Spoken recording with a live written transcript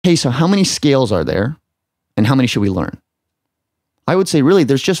hey, so how many scales are there and how many should we learn? I would say really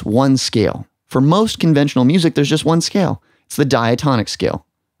there's just one scale. For most conventional music, there's just one scale. It's the diatonic scale,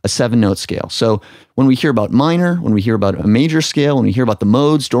 a 7-note scale. So when we hear about minor, when we hear about a major scale, when we hear about the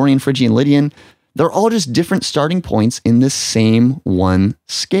modes, Dorian, Phrygian, Lydian, they're all just different starting points in this same one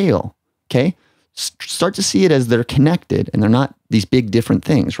scale, okay? Start to see it as they're connected and they're not these big different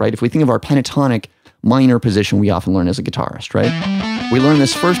things, right? If we think of our pentatonic minor position, we often learn as a guitarist, right? We learn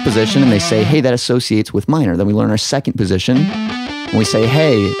this first position and they say, hey, that associates with minor. Then we learn our second position and we say,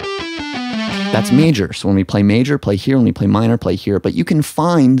 hey, that's major. So when we play major, play here. When we play minor, play here. But you can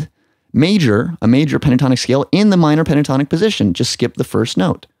find a major pentatonic scale in the minor pentatonic position. Just skip the first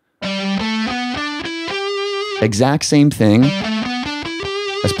note. Exact same thing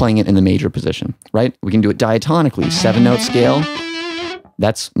as playing it in the major position, right? We can do it diatonically, 7-note scale.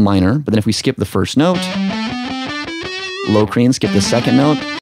 That's minor. But then if we skip the first note, low Cree, skip the second note,